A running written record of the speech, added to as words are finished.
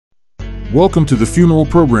Welcome to the Funeral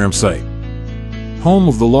Program site, home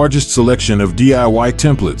of the largest selection of DIY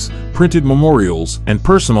templates, printed memorials, and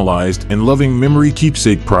personalized and loving memory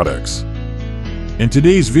keepsake products. In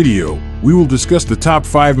today's video, we will discuss the top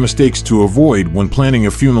 5 mistakes to avoid when planning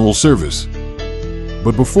a funeral service.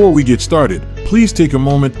 But before we get started, please take a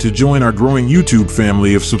moment to join our growing YouTube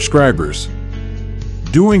family of subscribers.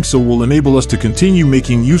 Doing so will enable us to continue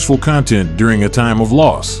making useful content during a time of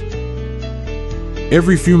loss.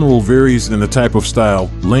 Every funeral varies in the type of style,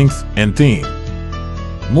 length, and theme.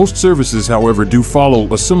 Most services, however, do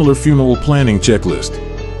follow a similar funeral planning checklist.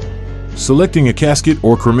 Selecting a casket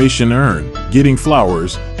or cremation urn, getting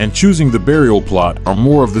flowers, and choosing the burial plot are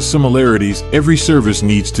more of the similarities every service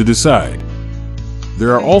needs to decide.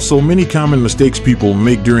 There are also many common mistakes people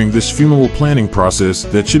make during this funeral planning process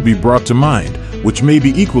that should be brought to mind, which may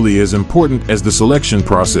be equally as important as the selection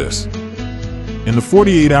process. In the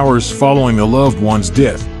 48 hours following a loved one's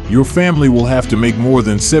death, your family will have to make more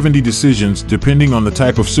than 70 decisions depending on the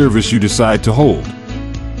type of service you decide to hold.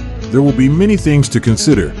 There will be many things to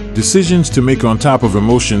consider, decisions to make on top of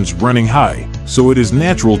emotions running high, so it is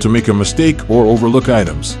natural to make a mistake or overlook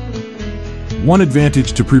items. One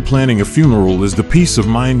advantage to pre-planning a funeral is the peace of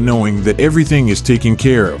mind knowing that everything is taken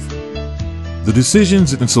care of. The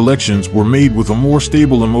decisions and selections were made with a more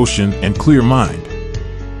stable emotion and clear mind.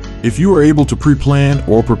 If you are able to pre-plan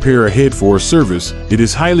or prepare ahead for a service, it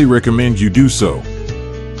is highly recommended you do so.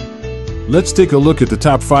 Let's take a look at the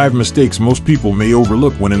top 5 mistakes most people may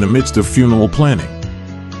overlook when in the midst of funeral planning.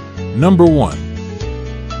 Number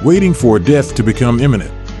 1. Waiting for a death to become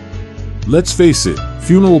imminent. Let's face it,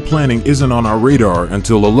 funeral planning isn't on our radar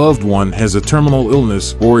until a loved one has a terminal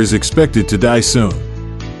illness or is expected to die soon.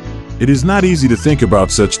 It is not easy to think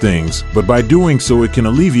about such things, but by doing so it can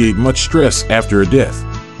alleviate much stress after a death.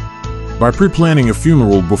 By pre-planning a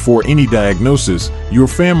funeral before any diagnosis, your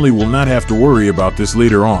family will not have to worry about this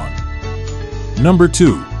later on. Number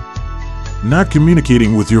 2. Not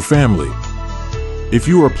communicating with your family. If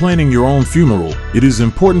you are planning your own funeral, it is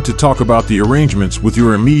important to talk about the arrangements with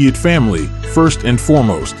your immediate family first and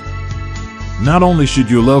foremost. Not only should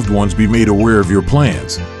your loved ones be made aware of your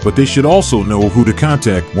plans, but they should also know who to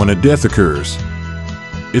contact when a death occurs.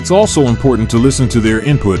 It's also important to listen to their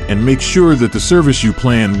input and make sure that the service you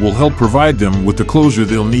plan will help provide them with the closure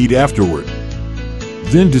they'll need afterward.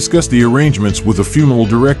 Then discuss the arrangements with a funeral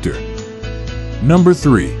director. Number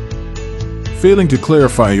 3. Failing to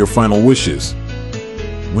clarify your final wishes.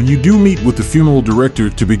 When you do meet with the funeral director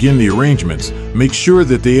to begin the arrangements, make sure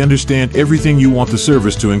that they understand everything you want the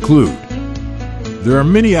service to include. There are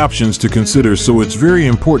many options to consider, so it's very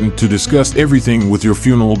important to discuss everything with your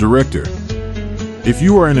funeral director. If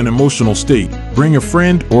you are in an emotional state, bring a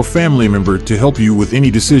friend or family member to help you with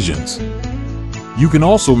any decisions. You can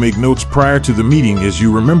also make notes prior to the meeting as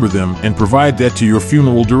you remember them and provide that to your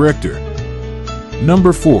funeral director.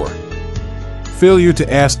 Number 4. Failure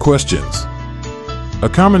to ask questions. A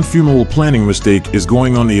common funeral planning mistake is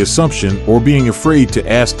going on the assumption or being afraid to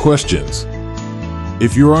ask questions.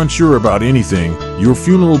 If you're unsure about anything, your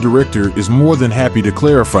funeral director is more than happy to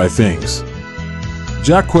clarify things.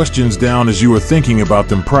 Jot questions down as you are thinking about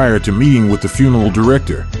them prior to meeting with the funeral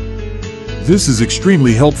director. This is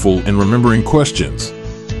extremely helpful in remembering questions.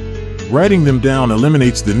 Writing them down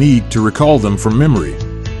eliminates the need to recall them from memory.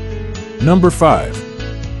 Number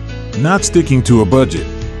 5. Not sticking to a budget.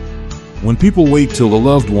 When people wait till a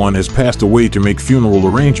loved one has passed away to make funeral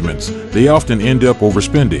arrangements, they often end up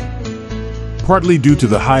overspending, partly due to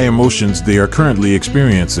the high emotions they are currently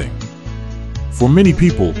experiencing. For many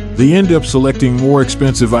people, they end up selecting more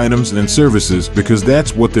expensive items and services because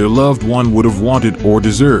that's what their loved one would have wanted or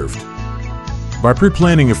deserved. By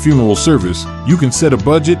pre-planning a funeral service, you can set a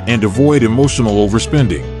budget and avoid emotional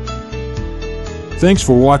overspending. Thanks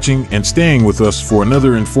for watching and staying with us for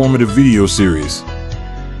another informative video series.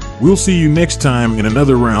 We'll see you next time in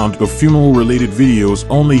another round of funeral-related videos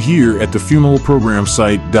only here at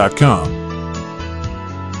thefuneralprogramsite.com.